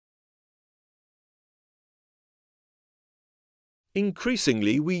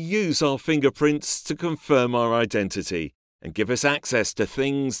Increasingly, we use our fingerprints to confirm our identity and give us access to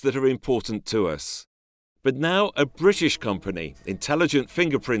things that are important to us. But now a British company, Intelligent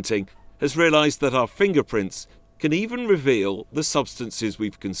Fingerprinting, has realised that our fingerprints can even reveal the substances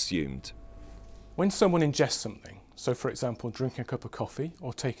we've consumed. When someone ingests something, so for example drinking a cup of coffee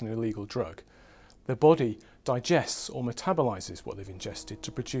or taking an illegal drug, their body digests or metabolises what they've ingested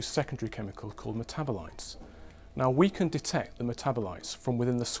to produce secondary chemicals called metabolites. Now we can detect the metabolites from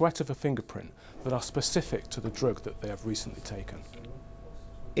within the sweat of a fingerprint that are specific to the drug that they have recently taken.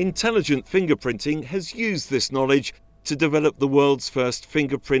 Intelligent Fingerprinting has used this knowledge to develop the world's first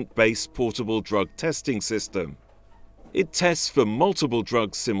fingerprint-based portable drug testing system. It tests for multiple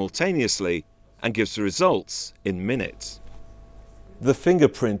drugs simultaneously and gives results in minutes. The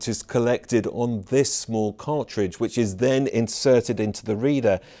fingerprint is collected on this small cartridge, which is then inserted into the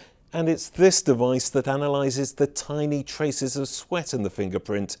reader, and it's this device that analyses the tiny traces of sweat in the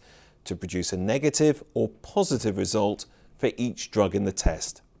fingerprint to produce a negative or positive result for each drug in the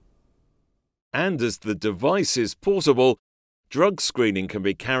test. And as the device is portable, drug screening can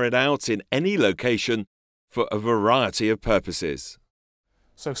be carried out in any location for a variety of purposes.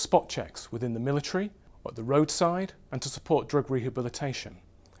 So spot checks within the military, at the roadside, and to support drug rehabilitation.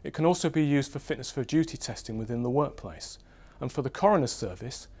 It can also be used for fitness for duty testing within the workplace. And for the coroner's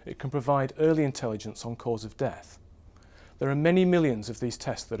service, it can provide early intelligence on cause of death. There are many millions of these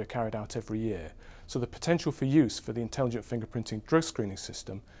tests that are carried out every year, so the potential for use for the Intelligent Fingerprinting drug screening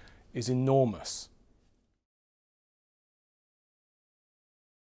system is enormous.